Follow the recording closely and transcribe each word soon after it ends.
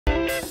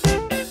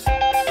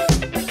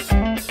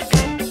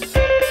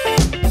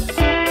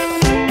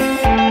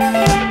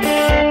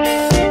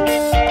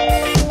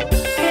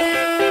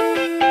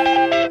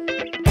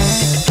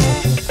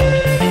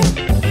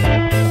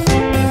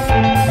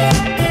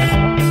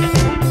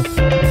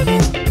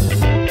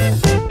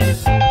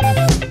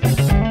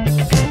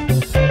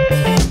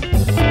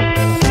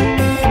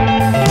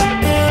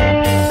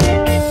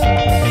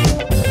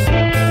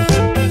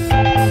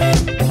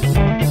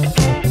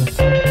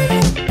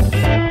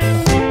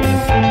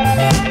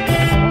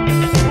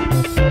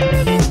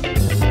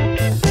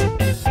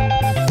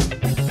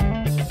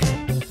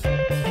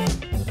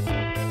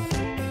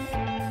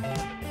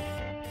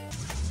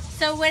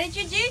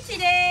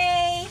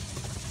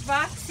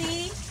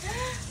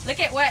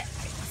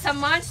some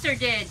monster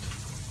did.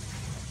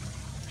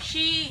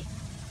 She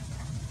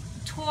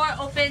tore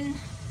open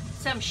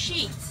some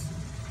sheets.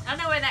 I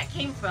don't know where that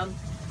came from.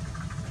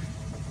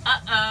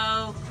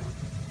 Uh-oh.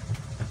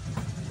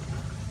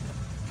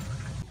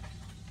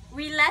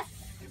 We left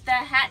the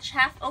hatch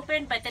half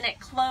open, but then it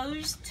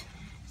closed,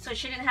 so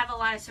she didn't have a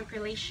lot of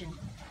circulation.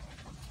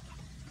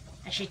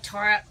 And she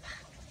tore up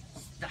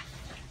stuff.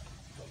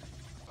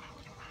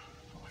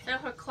 So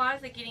her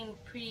claws are getting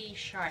pretty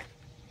sharp.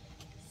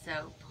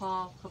 So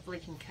Paul hopefully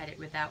can cut it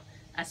without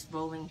us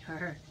rolling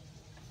her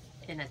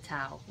in a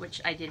towel,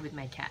 which I did with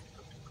my cat.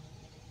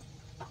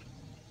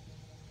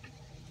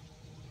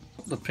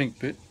 The pink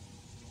bit.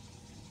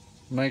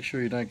 Make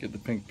sure you don't get the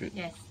pink bit.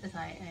 Yes, that's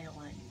why I don't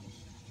want to do this.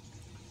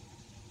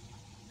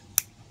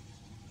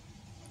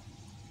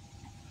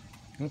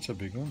 That's a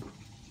big one.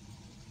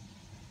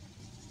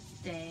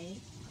 Stay.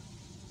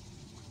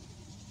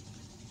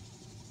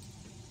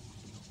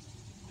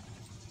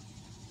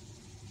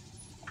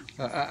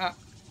 Good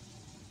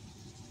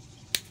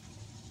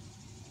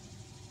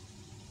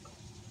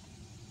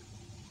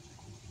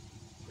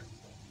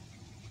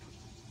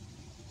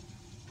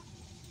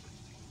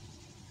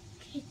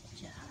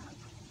job.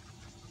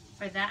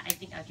 For that, I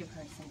think I'll give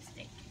her some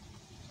steak.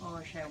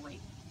 Or should I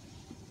wait?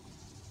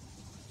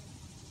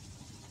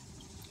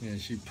 Yeah,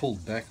 she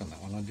pulled back on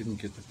that one. I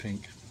didn't get the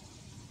pink.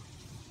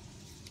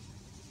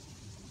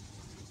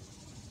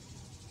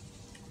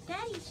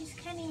 Daddy's just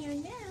cutting your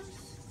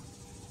nails.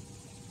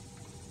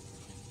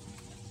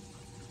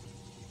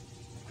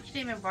 She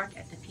didn't even bark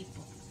at the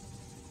people.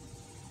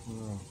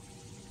 Oh.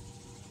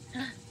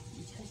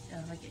 You touched,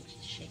 oh, look at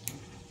she's shaking.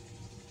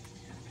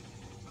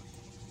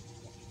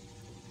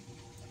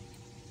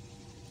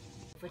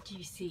 What do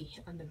you see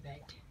on the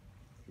bed?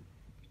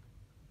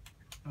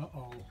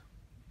 Uh-oh.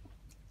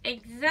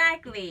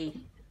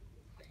 Exactly.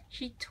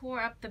 She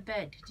tore up the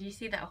bed. Do you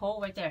see that hole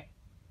right there?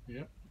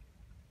 Yep.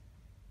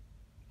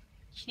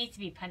 She needs to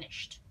be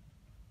punished.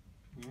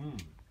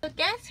 So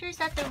guess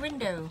who's at the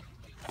window?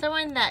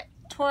 Someone that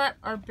tore up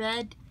our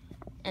bed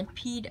and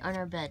peed on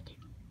our bed.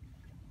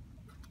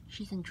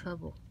 She's in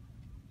trouble.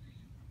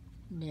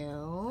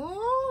 No,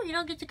 you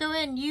don't get to go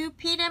in. You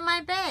peed in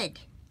my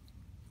bed.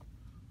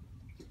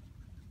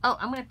 Oh,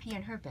 I'm gonna pee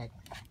on her bed.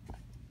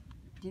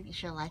 Do you think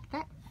she'll like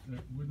that? It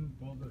wouldn't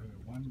bother her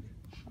one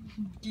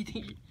bit. Do you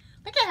think?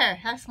 Look at her,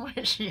 how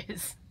smart she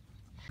is.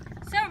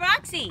 So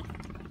Roxy,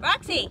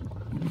 Roxy,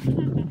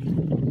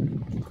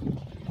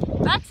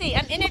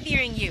 I'm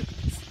interviewing you.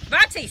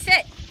 Roxy,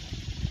 sit.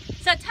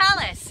 So tell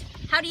us,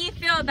 how do you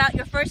feel about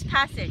your first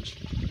passage?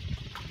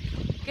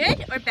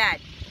 Good or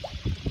bad?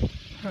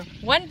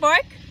 One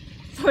bark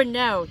for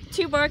no,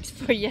 2 barks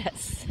for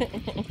yes.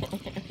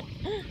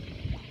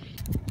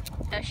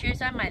 So she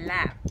was on my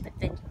lap, but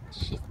then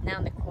she's now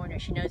in the corner.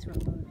 She knows we're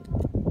moving.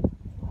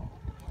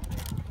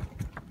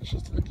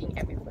 She's looking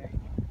everywhere.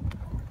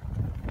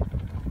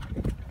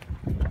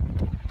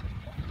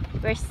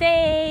 We're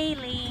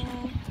sailing.